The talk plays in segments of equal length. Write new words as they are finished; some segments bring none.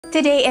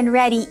Today in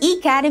Ready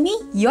eCademy,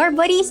 your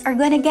buddies are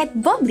gonna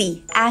get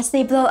bubbly as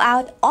they blow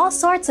out all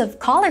sorts of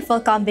colorful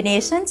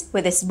combinations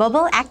with this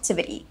bubble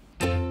activity.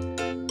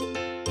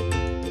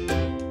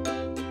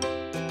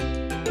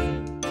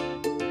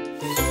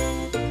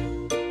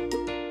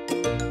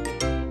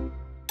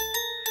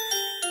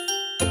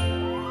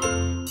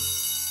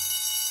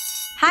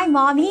 Hi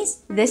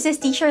mommies! This is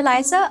Teacher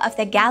Liza of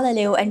the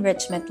Galileo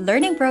Enrichment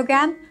Learning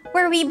Program,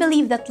 where we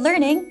believe that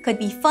learning could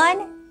be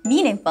fun,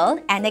 meaningful,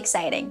 and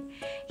exciting.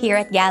 Here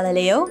at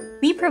Galileo,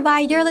 we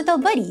provide your little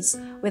buddies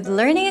with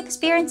learning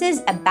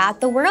experiences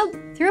about the world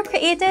through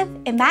creative,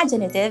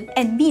 imaginative,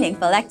 and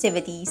meaningful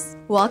activities.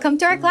 Welcome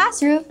to our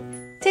classroom!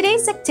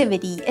 Today's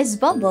activity is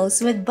Bubbles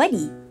with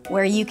Buddy,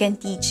 where you can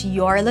teach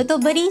your little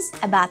buddies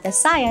about the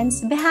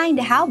science behind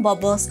how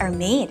bubbles are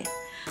made.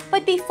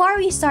 But before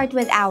we start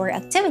with our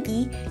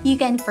activity, you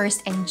can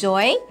first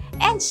enjoy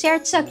and share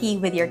Chucky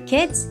with your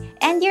kids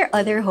and your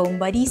other home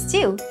buddies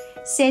too,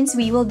 since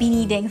we will be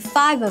needing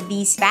 5 of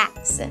these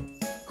packs.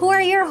 Who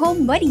are your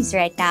home buddies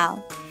right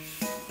now?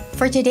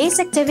 For today's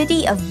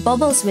activity of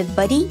Bubbles with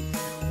Buddy,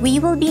 we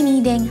will be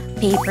needing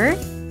paper,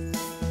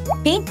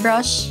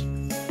 paintbrush,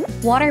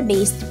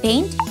 water-based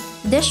paint,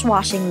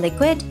 dishwashing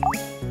liquid,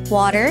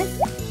 water,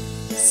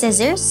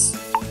 scissors,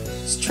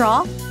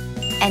 straw,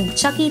 and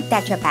Chucky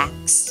Tetra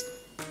Packs.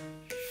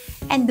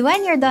 And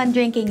when you're done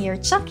drinking your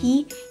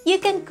Chucky, you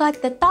can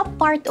cut the top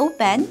part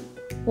open,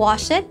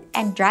 wash it,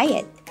 and dry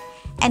it.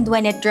 And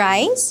when it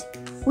dries,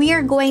 we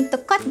are going to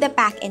cut the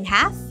pack in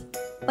half,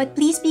 but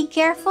please be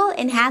careful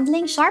in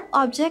handling sharp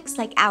objects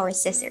like our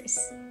scissors.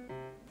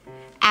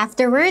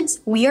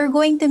 Afterwards, we are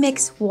going to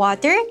mix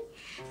water,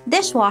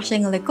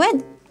 dishwashing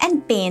liquid,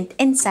 and paint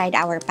inside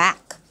our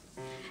pack.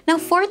 Now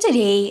for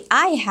today,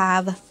 I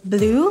have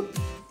blue,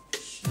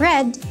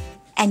 red,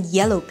 and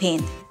yellow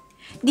paint.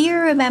 Do you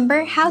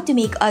remember how to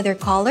make other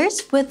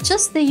colors with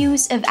just the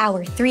use of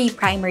our 3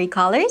 primary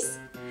colors?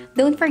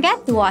 Don't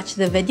forget to watch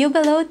the video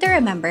below to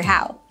remember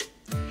how.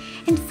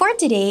 And for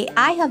today,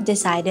 I have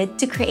decided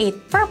to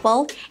create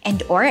purple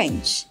and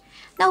orange.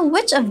 Now,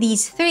 which of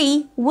these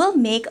 3 will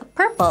make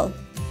purple?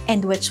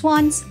 And which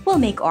ones will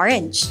make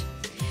orange?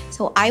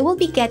 So I will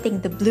be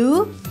getting the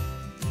blue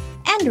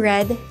and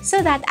red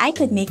so that I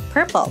could make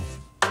purple.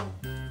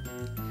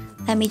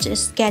 Let me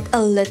just get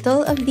a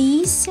little of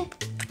these.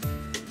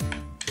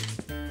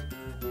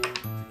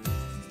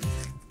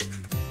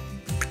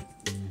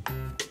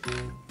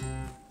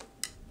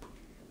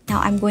 Now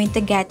I'm going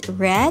to get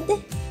red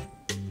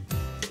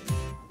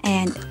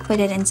and put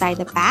it inside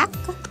the pack.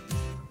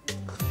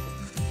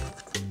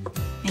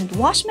 And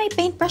wash my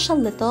paintbrush a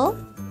little.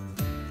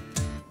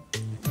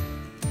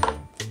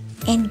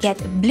 And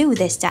get blue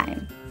this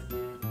time.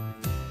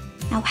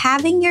 Now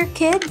having your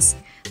kids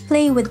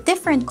play with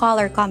different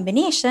color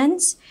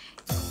combinations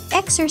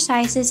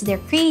exercises their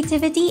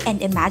creativity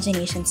and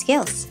imagination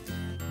skills.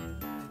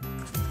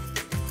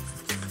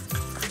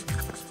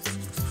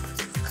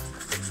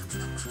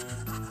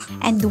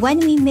 And when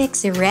we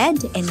mix red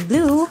and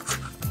blue,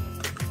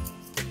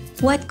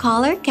 what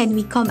color can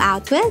we come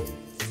out with?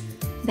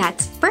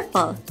 That's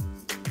purple.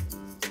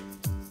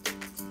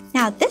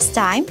 Now this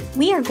time,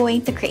 we are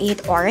going to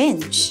create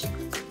orange.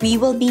 We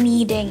will be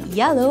needing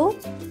yellow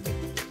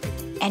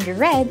and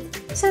red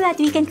so that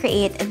we can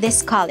create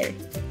this color.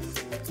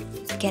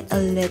 Get a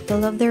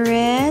little of the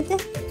red.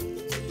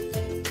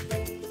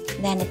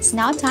 Then it's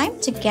now time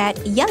to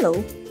get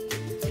yellow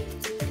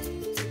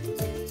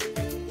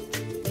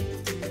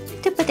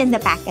to put in the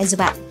pack as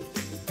well.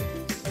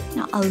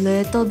 Now a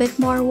little bit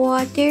more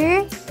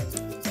water.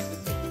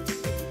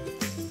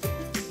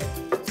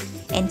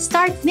 And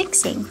start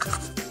mixing.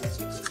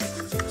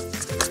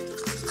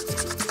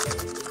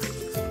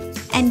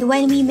 And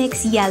when we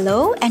mix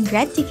yellow and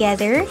red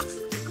together,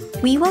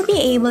 we will be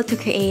able to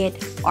create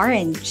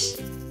orange.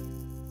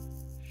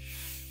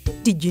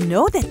 Did you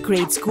know that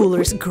grade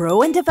schoolers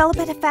grow and develop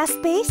at a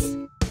fast pace?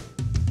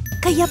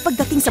 Kaya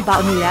pagdating sa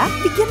baon nila,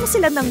 bigyan mo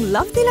sila ng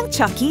love nilang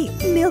Chucky.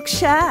 Milk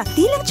siya,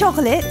 di lang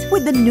chocolate,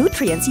 with the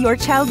nutrients your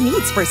child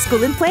needs for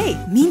school and play.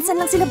 Minsan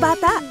lang sila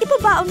bata,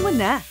 ibabaon mo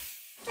na.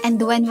 And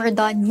when we're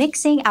done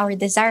mixing our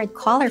desired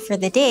color for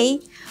the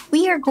day,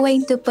 we are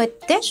going to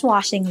put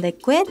dishwashing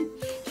liquid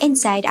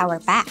inside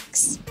our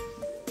packs.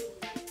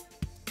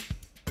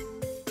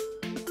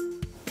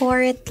 Pour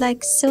it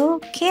like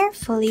so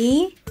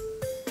carefully.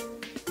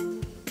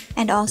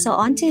 And also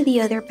onto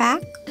the other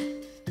pack.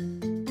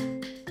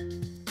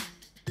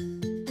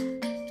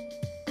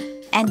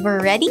 And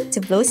we're ready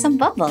to blow some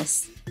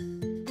bubbles.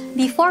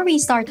 Before we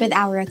start with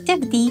our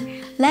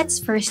activity, let's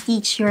first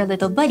teach your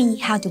little buddy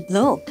how to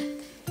blow.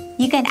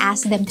 You can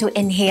ask them to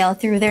inhale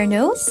through their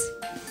nose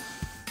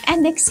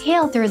and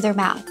exhale through their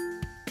mouth.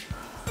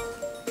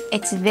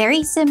 It's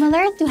very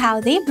similar to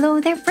how they blow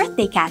their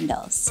birthday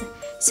candles.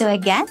 So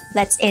again,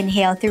 let's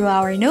inhale through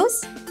our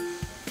nose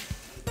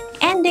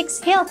and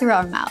exhale through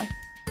our mouth.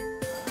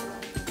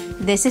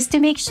 This is to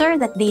make sure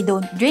that they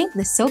don't drink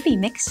the soapy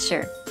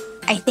mixture.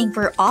 I think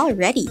we're all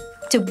ready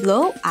to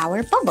blow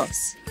our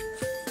bubbles.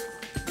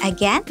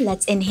 Again,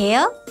 let's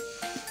inhale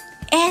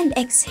and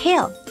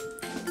exhale.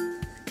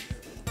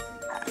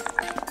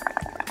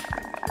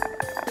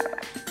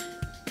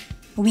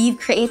 We've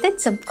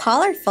created some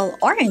colorful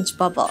orange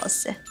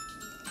bubbles.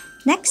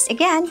 Next,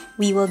 again,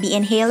 we will be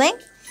inhaling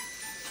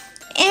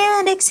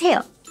and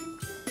exhale.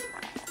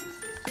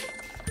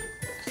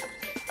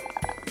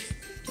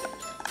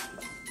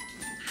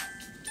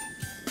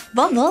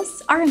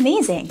 Bubbles are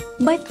amazing,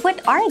 but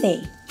what are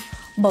they?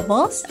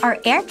 Bubbles are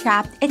air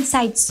trapped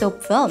inside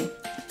soap film.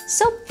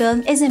 Soap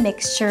film is a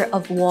mixture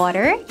of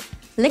water,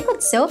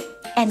 liquid soap,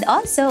 and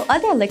also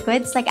other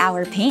liquids like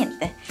our paint.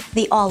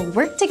 They all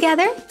work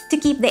together to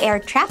keep the air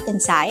trapped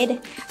inside,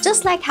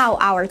 just like how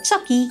our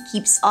Chucky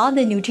keeps all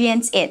the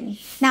nutrients in.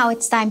 Now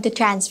it's time to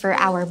transfer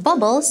our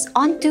bubbles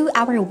onto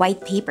our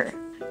white paper.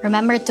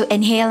 Remember to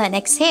inhale and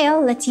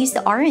exhale. Let's use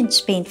the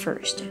orange paint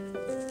first.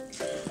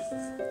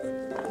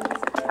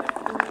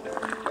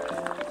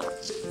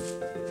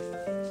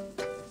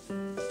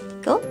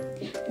 Go.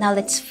 Now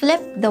let's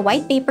flip the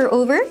white paper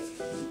over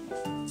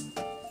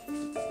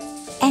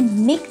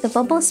and make the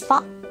bubbles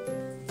pop.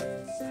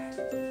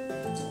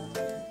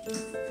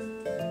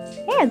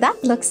 There, that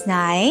looks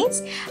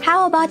nice.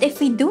 How about if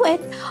we do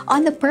it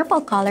on the purple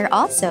color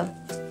also?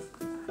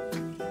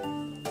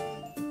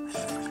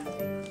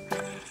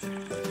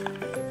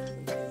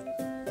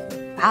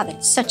 Wow,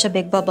 that's such a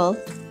big bubble.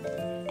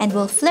 And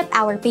we'll flip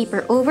our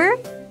paper over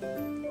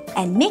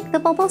and make the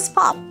bubbles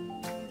pop.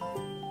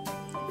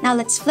 Now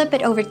let's flip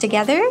it over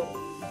together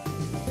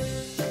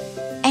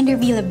and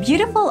reveal a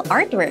beautiful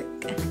artwork.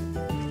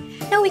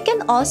 Now we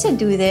can also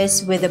do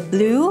this with a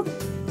blue,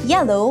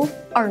 yellow,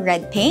 or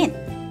red paint,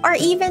 or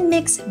even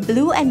mix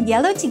blue and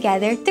yellow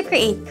together to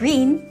create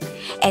green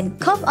and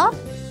come up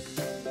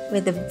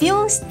with the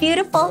most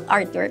beautiful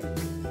artwork.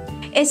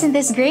 Isn't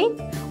this great?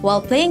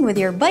 While playing with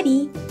your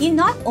buddy, you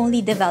not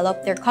only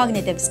develop their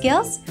cognitive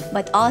skills,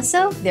 but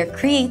also their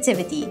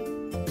creativity.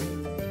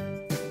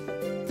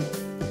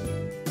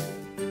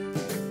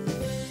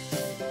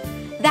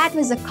 That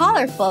was a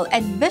colorful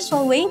and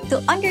visual way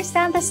to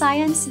understand the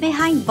science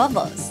behind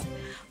bubbles.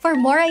 For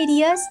more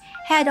ideas,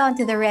 head on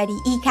to the Ready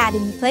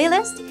eCademy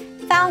playlist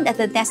found at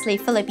the Nestle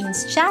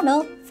Philippines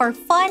channel for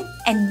fun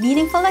and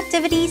meaningful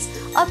activities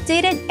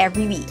updated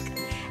every week.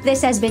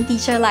 This has been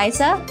Teacher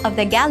Liza of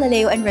the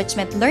Galileo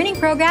Enrichment Learning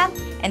Program,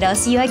 and I'll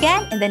see you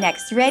again in the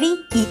next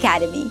Ready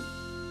eCademy.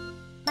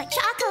 My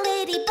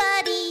chocolatey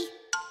buddy.